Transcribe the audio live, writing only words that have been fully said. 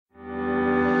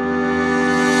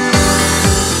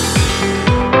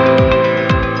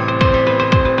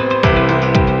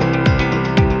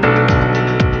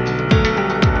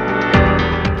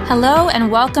Hello and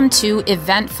welcome to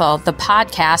Eventful, the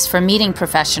podcast for meeting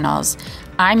professionals.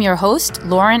 I'm your host,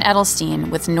 Lauren Edelstein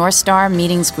with North Star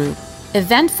Meetings Group.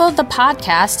 Eventful, the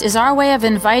podcast, is our way of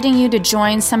inviting you to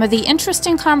join some of the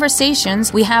interesting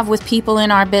conversations we have with people in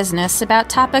our business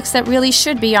about topics that really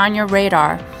should be on your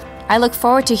radar. I look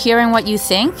forward to hearing what you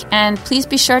think, and please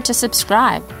be sure to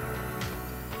subscribe.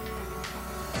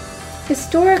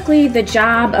 Historically, the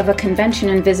job of a convention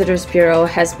and visitors bureau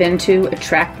has been to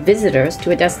attract visitors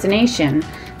to a destination,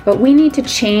 but we need to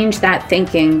change that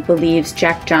thinking, believes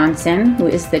Jack Johnson, who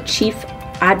is the Chief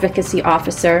Advocacy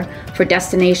Officer for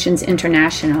Destinations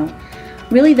International.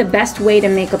 Really, the best way to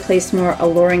make a place more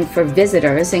alluring for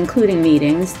visitors, including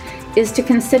meetings, is to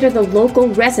consider the local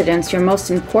residents your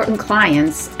most important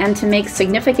clients and to make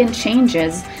significant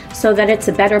changes so that it's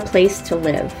a better place to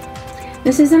live.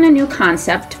 This isn't a new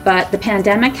concept, but the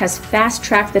pandemic has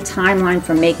fast-tracked the timeline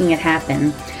for making it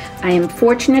happen. I am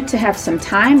fortunate to have some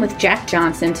time with Jack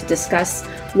Johnson to discuss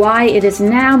why it is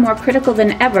now more critical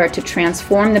than ever to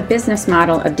transform the business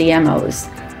model of DMOs.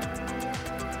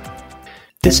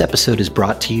 This episode is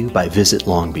brought to you by Visit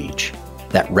Long Beach.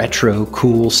 That retro,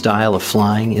 cool style of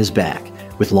flying is back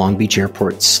with Long Beach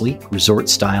Airport's sleek,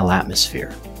 resort-style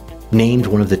atmosphere. Named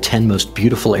one of the 10 most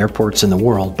beautiful airports in the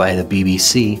world by the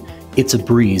BBC, it's a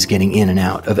breeze getting in and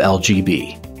out of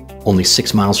LGB. Only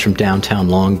 6 miles from downtown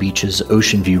Long Beach's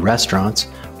Ocean View restaurants,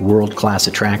 world-class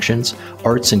attractions,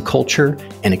 arts and culture,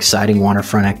 and exciting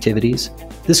waterfront activities,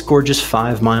 this gorgeous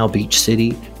 5-mile beach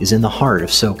city is in the heart of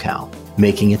SoCal,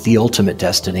 making it the ultimate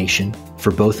destination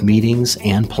for both meetings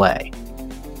and play.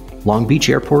 Long Beach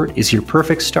Airport is your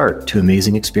perfect start to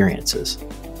amazing experiences.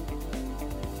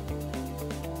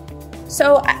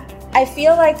 So I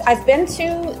feel like I've been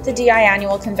to the DI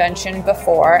annual convention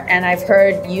before, and I've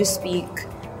heard you speak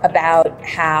about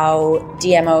how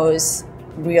DMOs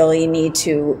really need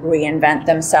to reinvent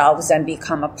themselves and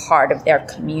become a part of their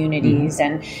communities.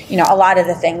 And, a lot of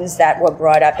the things that were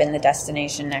brought up in the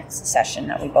Destination Next session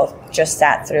that we both just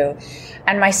sat through.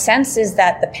 And my sense is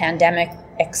that the pandemic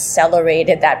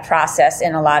accelerated that process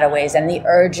in a lot of ways and the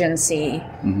urgency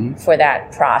for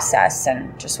that process,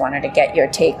 and just wanted to get your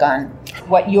take on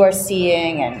what you're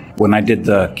seeing. And when I did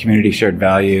the Community Shared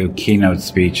Value keynote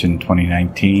speech in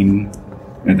 2019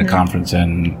 at the conference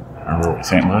in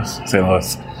St.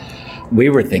 Louis, we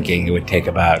were thinking it would take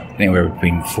about anywhere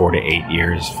between 4 to 8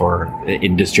 years for the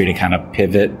industry to kind of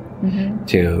pivot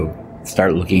to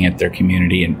start looking at their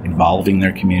community and involving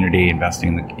their community,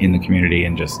 investing in the community,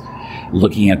 and just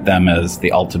looking at them as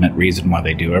the ultimate reason why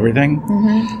they do everything.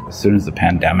 As soon as the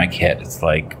pandemic hit, it's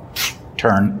like,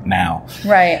 turn now.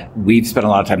 Right. We've spent a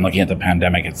lot of time looking at the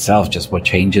pandemic itself, just what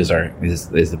changes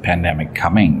is the pandemic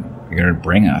coming, going to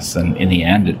bring us. And in the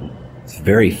end, it's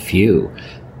very few.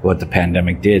 What the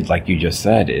pandemic did, like you just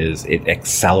said, is it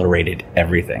accelerated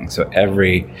everything. So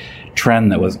every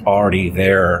trend that was already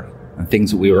there, and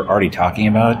things that we were already talking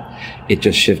about, it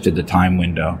just shifted the time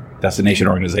window. Destination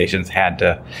organizations had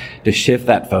to shift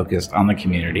that focus on the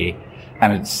community,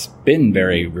 and it's been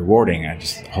very rewarding. I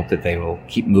just hope that they will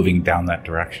keep moving down that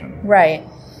direction. Right.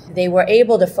 They were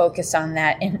able to focus on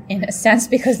that in a sense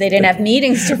because they didn't have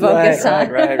meetings to focus on.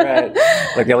 Right.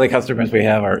 Like the only customers we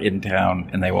have are in town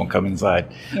and they won't come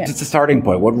inside. Yeah. It's a starting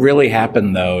point. What really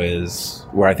happened, though, is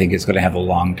where I think it's going to have a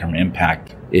long-term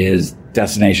impact is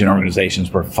destination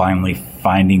organizations were finally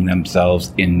finding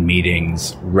themselves in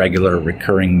meetings, regular,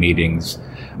 recurring meetings,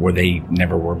 where they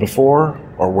never were before,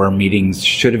 or where meetings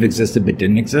should have existed but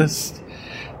didn't exist.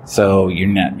 So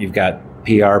you've got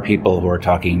PR people who are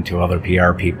talking to other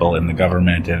PR people in the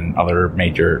government and other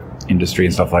major industry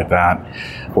and stuff like that.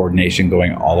 Coordination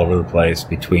going all over the place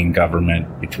between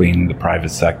government, between the private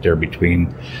sector,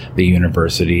 between the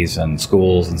universities and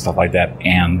schools and stuff like that,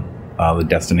 and the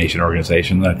destination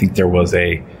organization. I think there was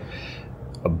a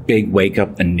big wake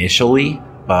up initially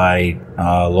by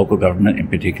local government in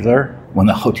particular when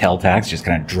the hotel tax just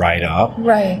kind of dried up.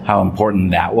 Right. How important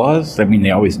that was. I mean,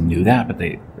 they always knew that, but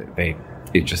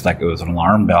it's just like it was an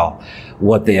alarm bell.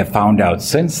 What they have found out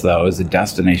since, though, is the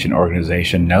destination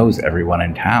organization knows everyone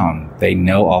in town. They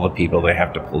know all the people they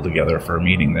have to pull together for a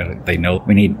meeting. They know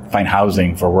we need to find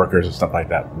housing for workers and stuff like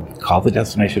that. Call the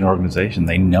destination organization.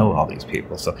 They know all these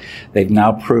people. So they've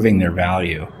now proving their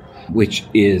value, which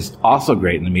is also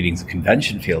great in the meetings and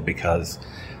convention field, because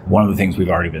one of the things we've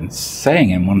already been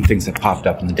saying, and one of the things that popped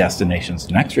up in the Destinations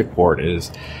Next report,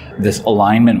 is this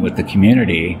alignment with the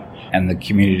community and the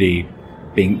community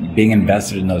being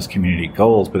invested in those community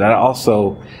goals. But that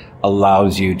also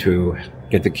allows you to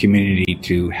get the community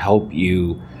to help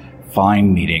you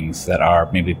find meetings that are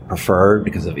maybe preferred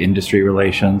because of industry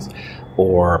relations,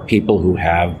 or people who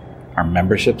have our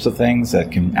memberships of things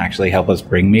that can actually help us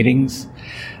bring meetings.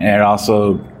 And it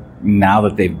also, now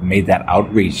that they've made that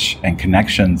outreach and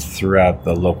connections throughout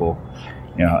the local,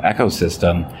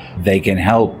 ecosystem, they can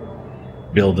help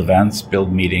build events,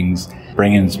 build meetings,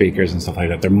 bring in speakers and stuff like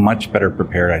that. They're much better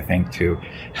prepared, I think, to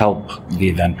help the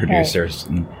event producers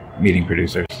and meeting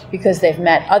producers. Because they've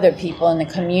met other people in the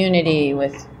community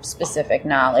with specific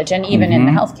knowledge, and even in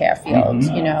the healthcare field,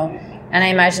 And I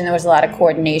imagine there was a lot of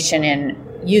coordination in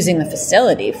using the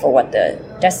facility for what the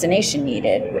destination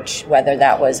needed, which whether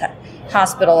that was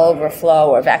hospital overflow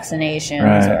or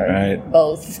vaccinations or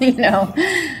both,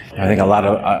 I think a lot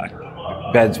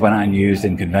of beds went unused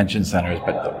in convention centers,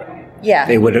 but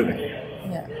they would have.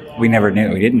 We never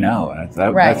knew. We didn't know.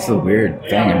 That's the weird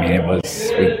thing. I mean,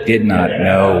 we did not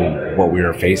know what we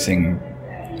were facing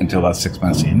until about 6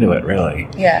 months into it, really.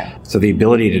 Yeah. So the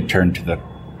ability to turn to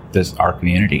our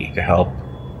community to help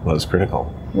was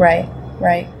critical. Right.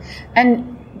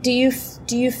 And do you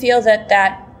feel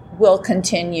that will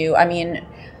continue? I mean,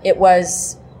 it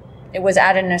was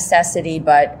out of necessity,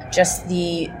 but just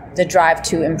the drive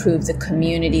to improve the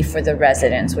community for the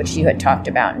residents, which you had talked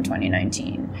about in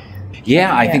 2019.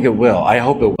 Yeah, I think it will. I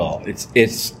hope it will.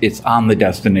 It's on the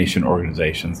destination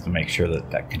organizations to make sure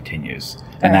that continues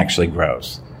and actually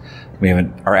grows. We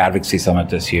have our advocacy summit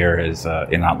this year is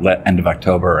in end of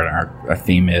October, and our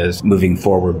theme is moving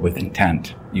forward with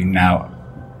intent.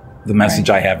 The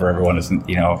message I have for everyone is,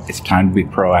 it's time to be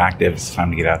proactive. It's time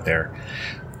to get out there.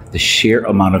 The sheer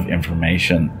amount of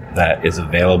information that is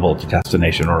available to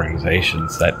destination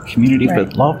organizations that communities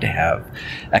would love to have,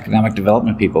 economic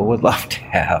development people would love to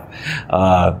have,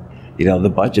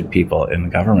 the budget people in the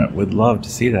government would love to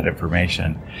see that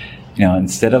information.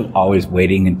 Instead of always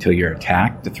waiting until you're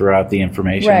attacked to throw out the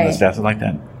information and stuff like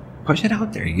that, push it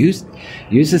out there. Use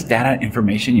this data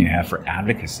information you have for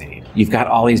advocacy. You've got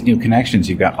all these new connections.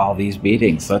 You've got all these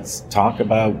meetings. Let's talk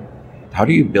about how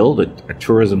do you build a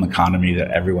tourism economy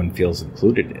that everyone feels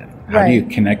included in? How do you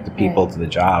connect the people to the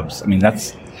jobs? I mean,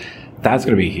 that's going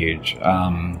to be huge.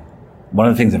 One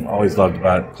of the things I've always loved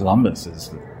about Columbus is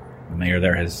the mayor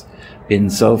there has been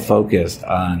so focused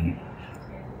on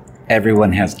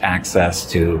everyone has access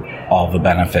to all the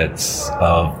benefits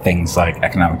of things like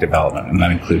economic development, and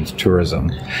that includes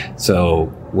tourism. So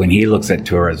when he looks at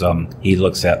tourism, he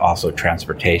looks at also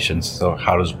transportation. So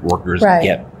how does workers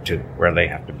get to where they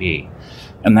have to be?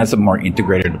 And that's a more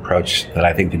integrated approach that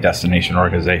I think the destination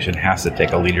organization has to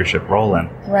take a leadership role in.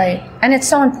 Right. And it's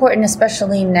so important,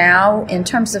 especially now in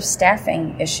terms of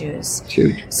staffing issues.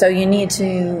 Huge. So you need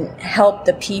to help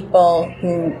the people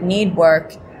who need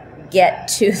work get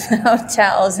to the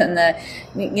hotels and the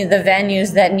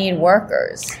venues that need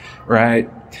workers. Right.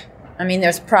 I mean,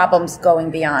 there's problems going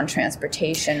beyond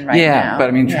transportation now. Yeah, but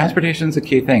I mean, transportation is a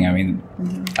key thing. I mean,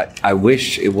 I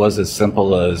wish it was as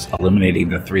simple as eliminating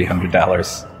the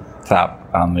 $300 top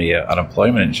on the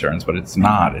unemployment insurance, but it's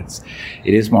not. It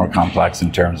is more complex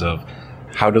in terms of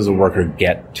how does a worker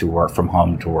get to work from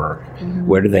home to work?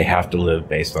 Where do they have to live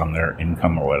based on their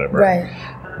income or whatever? Right.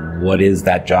 What is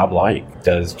that job like?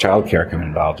 Does childcare come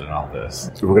involved in all this?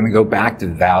 We're going to go back to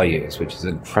values, which is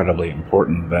incredibly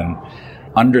important. Then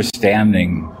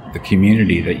understanding the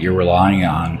community that you're relying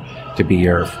on to be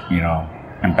your,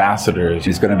 ambassadors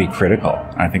is going to be critical.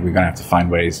 I think we're going to have to find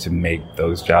ways to make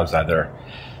those jobs either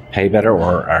pay better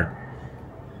or are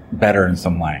better in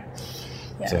some way.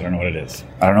 Yeah. So I don't know what it is.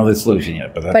 I don't know the solution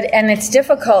yet, and it's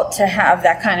difficult to have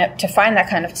to find that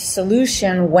kind of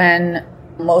solution when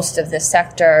most of the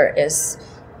sector is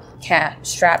cash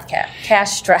strapped.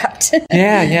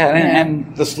 Yeah.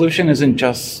 And the solution isn't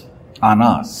just on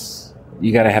us.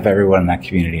 You got to have everyone in that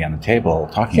community on the table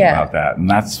talking about that. And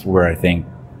that's where I think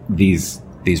these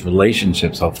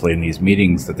relationships, hopefully, in these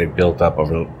meetings that they've built up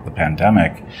over the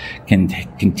pandemic can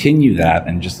continue that,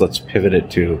 and just let's pivot it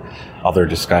to other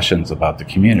discussions about the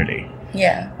community.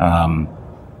 Yeah.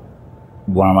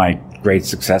 One of my great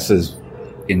successes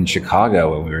in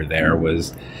Chicago when we were there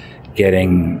was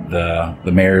getting the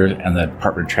mayor and the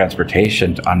Department of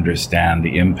Transportation to understand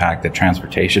the impact that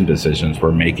transportation decisions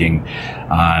were making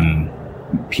on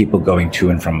people going to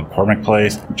and from a permanent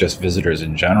place, just visitors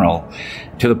in general,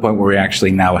 to the point where we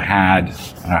actually now had,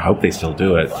 and I hope they still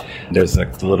do it, there's a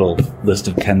little list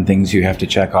of 10 things you have to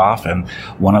check off, and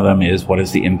one of them is, what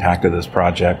is the impact of this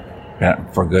project,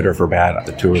 for good or for bad, on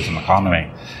the tourism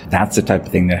economy? That's the type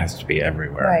of thing that has to be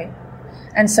everywhere. Right.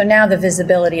 And so now the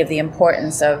visibility of the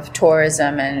importance of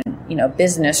tourism and,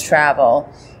 business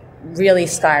travel really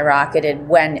skyrocketed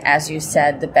when, as you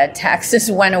said, the bed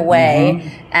taxes went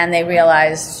away and they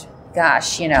realized,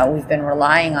 gosh, we've been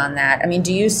relying on that. I mean,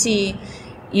 do you see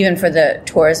even for the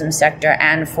tourism sector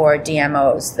and for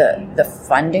DMOs, the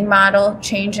funding model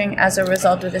changing as a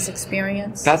result of this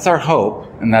experience? That's our hope,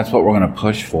 and that's what we're going to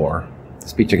push for. The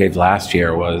speech I gave last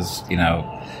year was,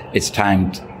 it's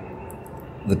time.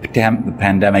 The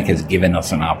pandemic has given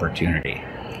us an opportunity,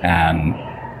 and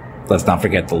let's not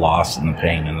forget the loss and the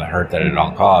pain and the hurt that it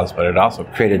all caused, but it also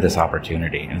created this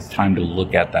opportunity, and it's time to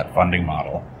look at that funding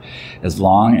model. As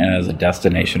long as a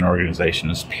destination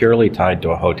organization is purely tied to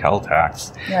a hotel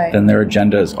tax, then their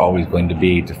agenda is always going to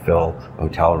be to fill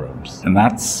hotel rooms. And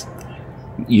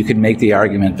you could make the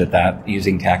argument that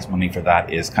using tax money for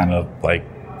that is kind of like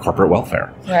corporate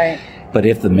welfare. Right. But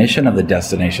if the mission of the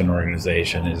destination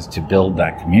organization is to build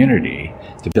that community,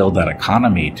 to build that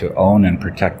economy, to own and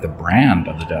protect the brand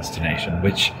of the destination,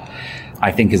 which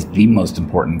I think is the most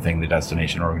important thing the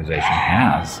destination organization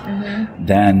has,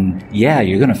 then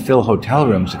you're going to fill hotel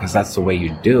rooms because that's the way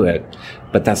you do it,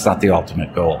 but that's not the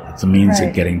ultimate goal. It's a means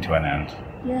of getting to an end.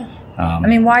 Yeah.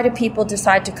 Why do people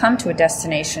decide to come to a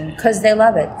destination? Because they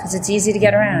love it. Because it's easy to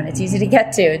get around. It's easy to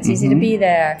get to. It's easy to be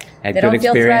there. Had they good don't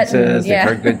feel experiences. threatened. They've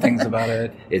heard good things about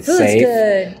it. It's Food's safe.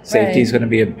 Good. Safety is going to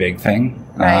be a big thing.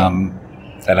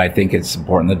 And I think it's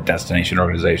important that destination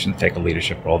organizations take a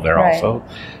leadership role there also.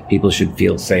 People should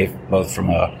feel safe, both from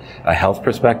a health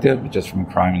perspective, but just from a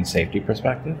crime and safety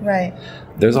perspective. Right.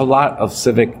 There's a lot of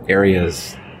civic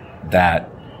areas that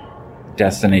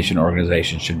destination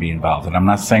organizations should be involved in. I'm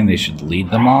not saying they should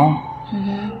lead them all,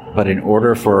 but in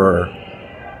order for,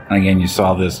 and again, you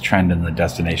saw this trend in the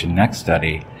Destination Next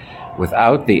study,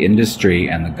 without the industry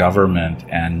and the government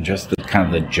and just the kind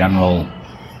of the general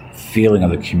feeling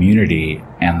of the community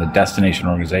and the destination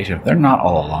organization, if they're not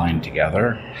all aligned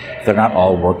together, if they're not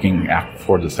all working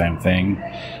for the same thing,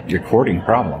 you're courting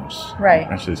problems. Right.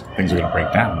 Actually, things are going to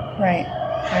break down. Right.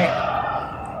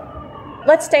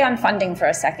 Let's stay on funding for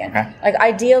a second. Okay. Like,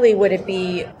 ideally, would it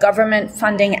be government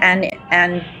funding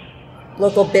and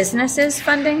local businesses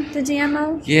funding the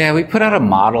DMO? Yeah, we put out a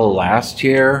model last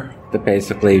year that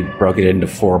basically broke it into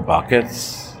 4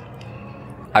 buckets.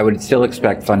 I would still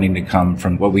expect funding to come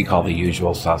from what we call the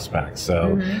usual suspects.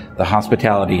 So the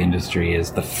hospitality industry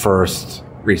is the first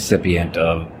recipient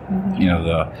of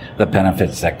the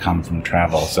benefits that come from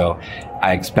travel. So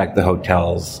I expect the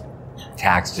hotels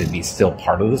tax to be still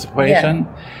part of this equation,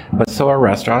 but so are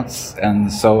restaurants,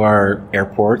 and so are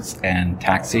airports and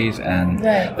taxis, and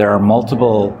there are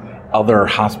multiple other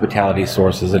hospitality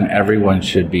sources, and everyone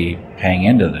should be paying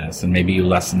into this, and maybe you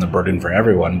lessen the burden for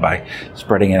everyone by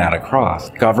spreading it out across.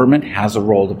 Government has a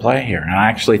role to play here, and I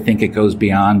actually think it goes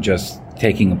beyond just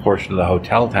taking a portion of the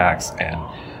hotel tax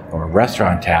or a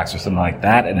restaurant tax or something like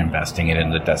that and investing it in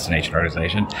the destination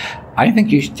organization. I think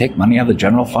you should take money out of the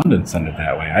general fund and send it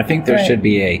that way. I think there should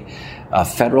be a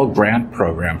federal grant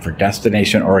program for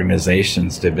destination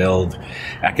organizations to build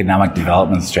economic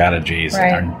development strategies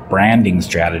and branding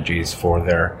strategies for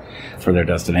their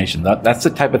destination. That's the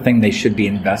type of thing they should be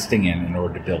investing in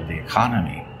order to build the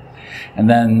economy. And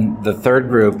then the third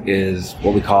group is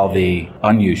what we call the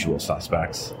unusual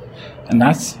suspects. And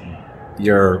that's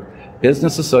your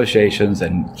business associations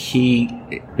and key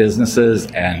businesses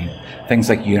and things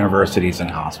like universities and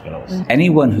hospitals.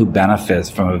 Anyone who benefits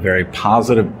from a very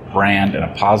positive brand and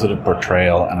a positive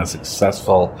portrayal and a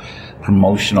successful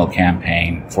promotional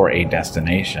campaign for a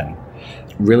destination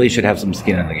really should have some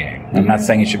skin in the game. I'm not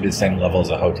saying it should be the same level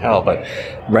as a hotel, but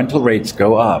rental rates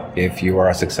go up if you are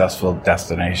a successful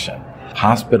destination.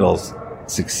 Hospitals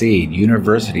succeed.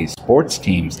 Universities, sports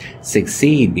teams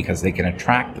succeed because they can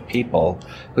attract the people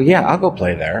who, I'll go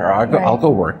play there, or I'll go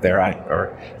work there.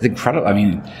 It's incredible. I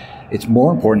mean, it's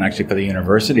more important actually for the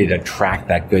university to attract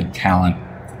that good talent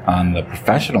on the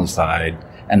professional side,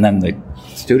 and then the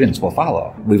students will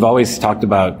follow. We've always talked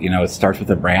about, it starts with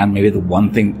a brand. Maybe the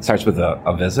one thing starts with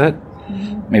a visit.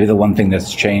 Maybe the one thing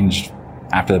that's changed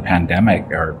after the pandemic,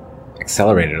 or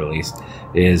accelerated at least,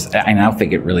 is I now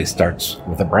think it really starts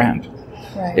with a brand.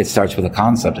 Right. It starts with a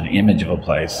concept, an image of a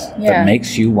place that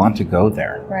makes you want to go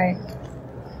there. Right.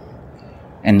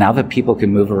 And now that people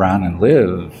can move around and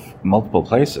live multiple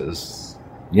places,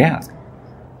 that's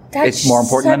it's more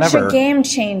important than ever. Such a game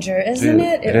changer, isn't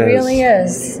it? It really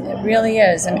is. It really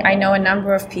is. I mean, I know a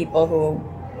number of people who,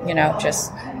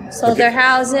 just sold their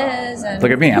houses. And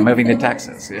look at me, I'm moving to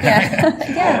Texas.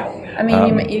 I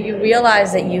mean, you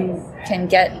realize that you can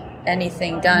get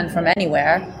anything done from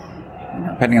anywhere.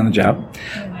 Depending on the job.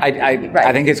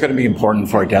 I think it's going to be important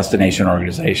for a destination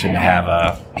organization to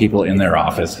have people in their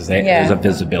office, because there's a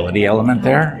visibility element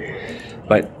there.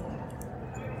 But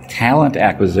talent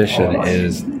acquisition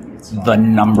is the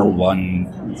number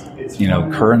one,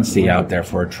 currency out there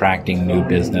for attracting new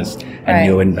business and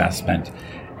new investment.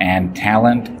 And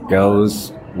talent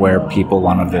goes where people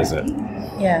want to visit.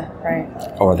 Yeah, right.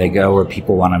 Or they go where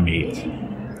people want to meet.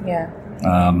 Yeah.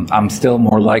 I'm still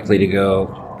more likely to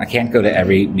go. I can't go to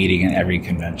every meeting and every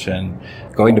convention.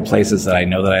 Going to places that I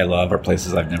know that I love or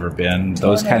places I've never been,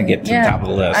 those kind of get to the top of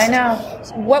the list. I know.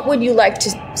 What would you like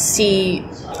to see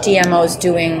DMOs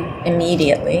doing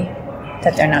immediately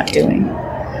that they're not doing?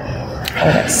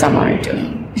 Or that some aren't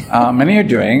doing? Many are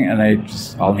doing, and they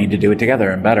just all need to do it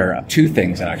together and better. Two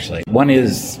things, actually. One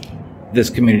is this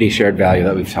community shared value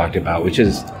that we've talked about, which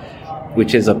is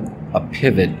a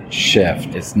pivot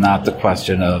shift. It's not the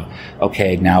question of,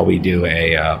 okay, now we do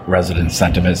a resident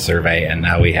sentiment survey, and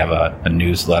now we have a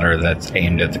newsletter that's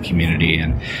aimed at the community,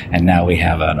 and now we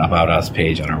have an About Us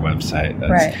page on our website.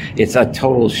 Right. It's a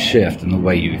total shift in the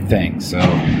way you think. So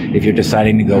if you're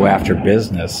deciding to go after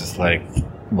business, it's like,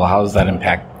 well, how does that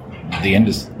impact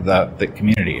the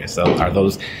community? So are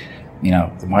those,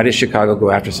 why does Chicago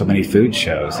go after so many food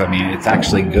shows? I mean, it's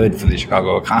actually good for the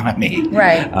Chicago economy,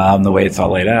 right? The way it's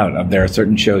all laid out. There are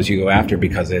certain shows you go after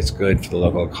because it's good for the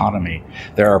local economy.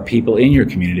 There are people in your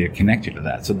community that connect you to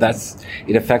that. So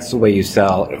it affects the way you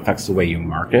sell. It affects the way you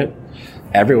market.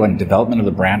 Development of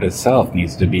the brand itself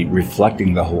needs to be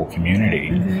reflecting the whole community.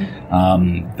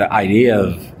 Mm-hmm. The idea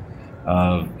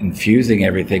of infusing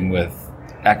everything with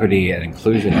equity and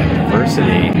inclusion and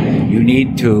diversity, you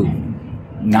need to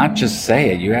not just say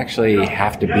it, you actually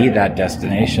have to be that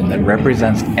destination that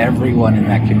represents everyone in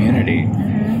that community.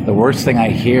 The worst thing I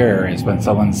hear is when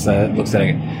someone looks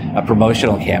at a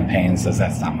promotional campaign and says,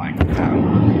 that's not my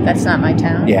town. That's not my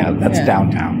town? Yeah, that's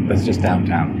downtown. That's just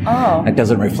downtown. Oh. It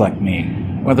doesn't reflect me.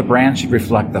 Well, the brand should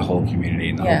reflect the whole community,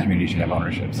 and the whole community should have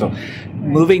ownership. So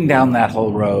moving down that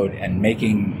whole road and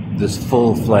making this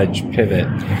full-fledged pivot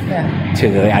to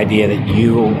the idea that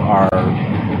you are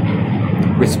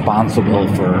responsible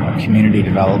for community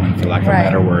development, for lack of a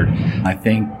better word, I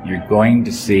think you're going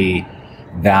to see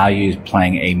values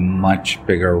playing a much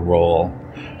bigger role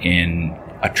in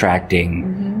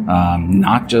attracting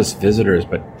not just visitors,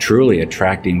 but truly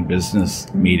attracting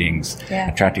business meetings,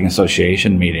 attracting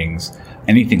association meetings,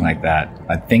 anything like that.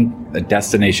 I think the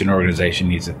destination organization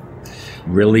needs to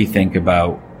really think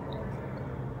about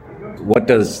what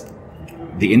does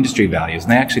the industry values,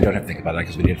 and they actually don't have to think about that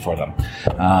because we did it for them.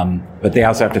 But they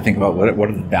also have to think about what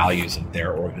are the values of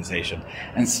their organization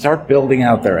and start building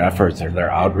out their efforts or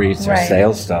their outreach, their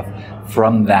sales stuff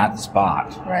from that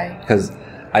spot. Right. Because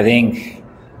I think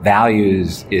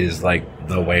values is like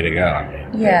the way to go.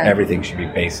 Yeah. Everything should be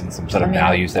based on some sort of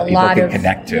values that people can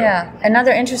connect to. Yeah.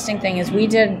 Another interesting thing is we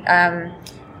did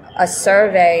a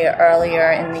survey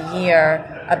earlier in the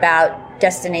year about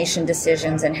destination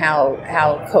decisions and how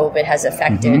COVID has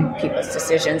affected people's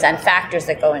decisions and factors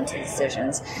that go into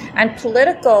decisions. And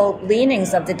political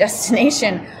leanings of the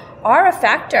destination are a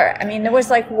factor. I mean, there was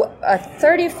like a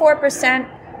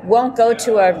 34% won't go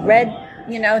to a red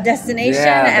destination,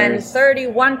 and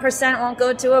 31% won't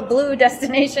go to a blue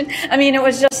destination. I mean, it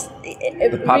was just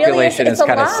the population really, is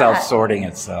kind of self-sorting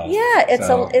itself. Yeah,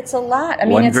 it's a lot. I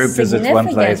mean, one it's group visits one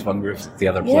place, one group visits the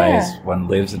other place, one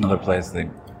lives another place.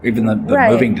 Even the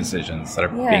moving decisions that are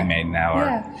being made now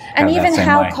are and even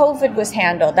how COVID was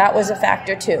handled, that was a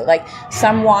factor too. Like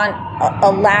some want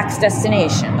a lax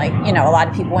destination, like a lot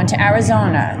of people went to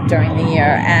Arizona during the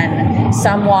year, and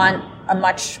some want a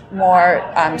much more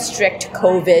strict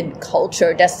COVID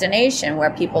culture destination where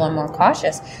people are more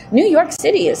cautious. New York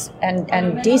City and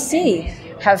DC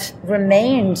have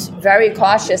remained very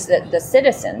cautious that the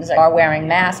citizens are wearing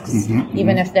masks,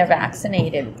 even if they're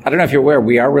vaccinated. I don't know if you're aware,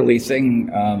 we are releasing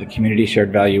the Community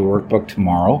Shared Value Workbook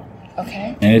tomorrow.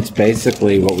 Okay. And it's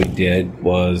basically what we did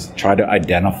was try to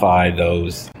identify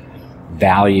those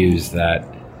values that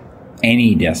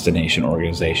any destination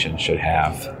organization should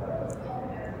have.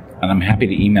 And I'm happy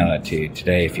to email that to you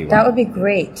today if you want. That would be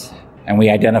great. And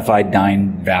we identified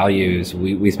 9 values.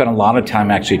 We spent a lot of time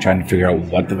actually trying to figure out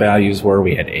what the values were.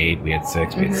 We had 8, we had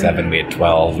 6, we had 7, we had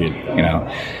 12.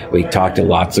 We talked to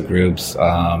lots of groups.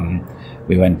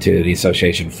 We went to the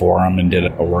association forum and did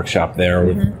a workshop there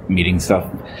with meeting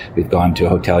stuff. We've gone to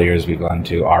hoteliers. We've gone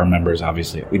to our members,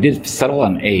 obviously. We did settle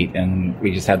on 8, and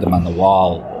we just had them on the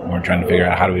wall. And we're trying to figure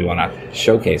out how do we want to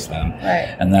showcase them.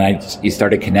 Right. And then you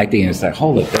started connecting, and it's like,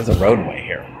 look, there's a roadway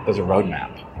here. There's a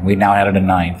roadmap. We now added a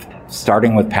 9th.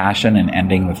 Starting with passion and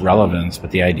ending with relevance.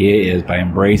 But the idea is by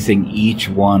embracing each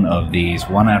one of these,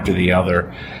 one after the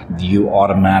other, you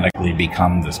automatically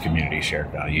become this community shared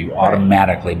value. You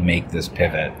automatically make this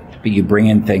pivot. But you bring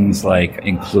in things like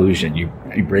inclusion. You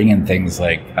bring in things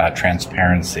like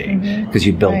transparency, because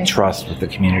you build trust with the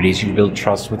communities. You build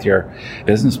trust with your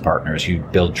business partners. You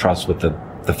build trust with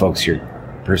the folks you're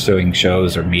pursuing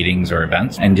shows or meetings or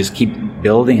events, and just keep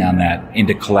building on that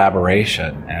into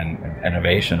collaboration and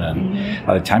innovation. And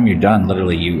by the time you're done,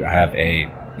 literally you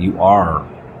are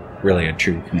really a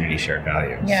true community shared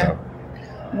value. Yeah. So.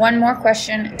 One more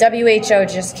question. WHO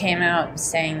just came out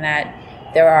saying that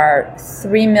there are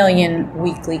 3 million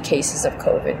weekly cases of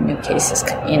COVID, new cases,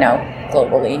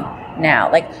 globally now.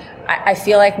 Like, I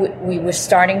feel like we were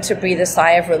starting to breathe a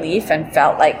sigh of relief and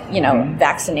felt like,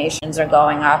 vaccinations are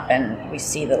going up and we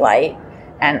see the light.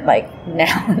 And like,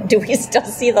 now, do we still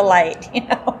see the light?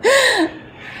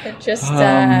 It just...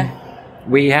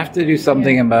 we have to do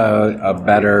something about a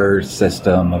better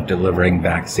system of delivering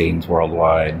vaccines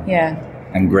worldwide. Yeah.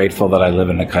 I'm grateful that I live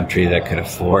in a country that could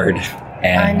afford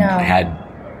and had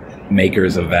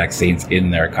makers of vaccines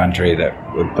in their country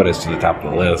that would put us to the top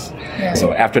of the list. Yeah.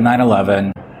 So after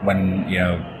 9/11, when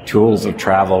tools of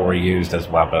travel were used as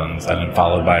weapons, and then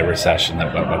followed by a recession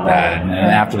that went with that, and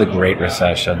after the Great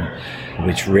Recession,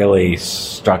 which really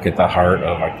struck at the heart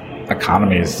of our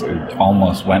economies,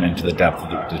 almost went into the depth of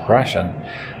the Depression,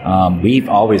 we've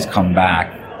always come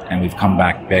back. And we've come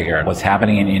back bigger. What's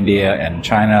happening in India and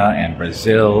China and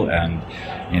Brazil and,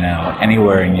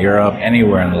 anywhere in Europe,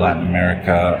 anywhere in Latin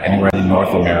America, anywhere in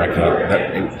North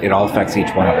America, it all affects each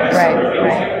one of us.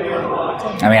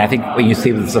 Right. I mean, I think when you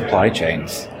see the supply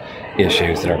chains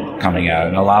issues that are coming out,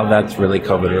 and a lot of that's really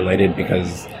COVID related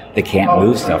because they can't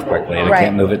move stuff quickly. They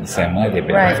can't move it the same way they've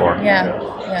been before. Yeah.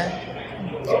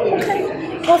 Okay.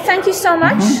 Well, thank you so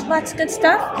much. Lots of good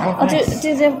stuff. I'll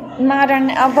do the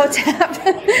modern elbow tap.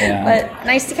 Yeah. But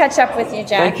nice to catch up with you,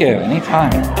 Jack. Thank you.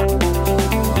 Anytime.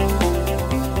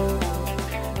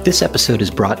 This episode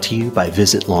is brought to you by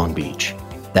Visit Long Beach.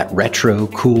 That retro,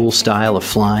 cool style of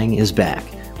flying is back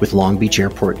with Long Beach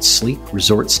Airport's sleek,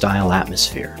 resort-style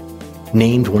atmosphere.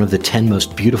 Named one of the 10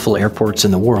 most beautiful airports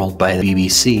in the world by the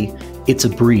BBC, it's a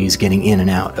breeze getting in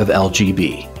and out of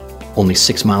LGB. Only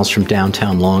 6 miles from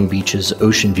downtown Long Beach's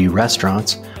Ocean View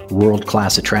restaurants,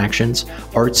 world-class attractions,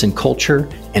 arts and culture,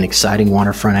 and exciting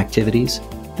waterfront activities,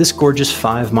 this gorgeous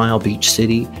 5-mile beach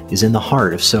city is in the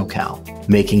heart of SoCal,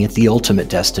 making it the ultimate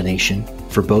destination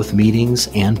for both meetings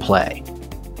and play.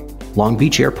 Long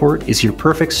Beach Airport is your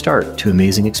perfect start to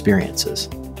amazing experiences.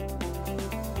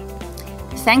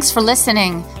 Thanks for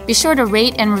listening. Be sure to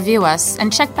rate and review us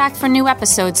and check back for new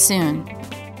episodes soon.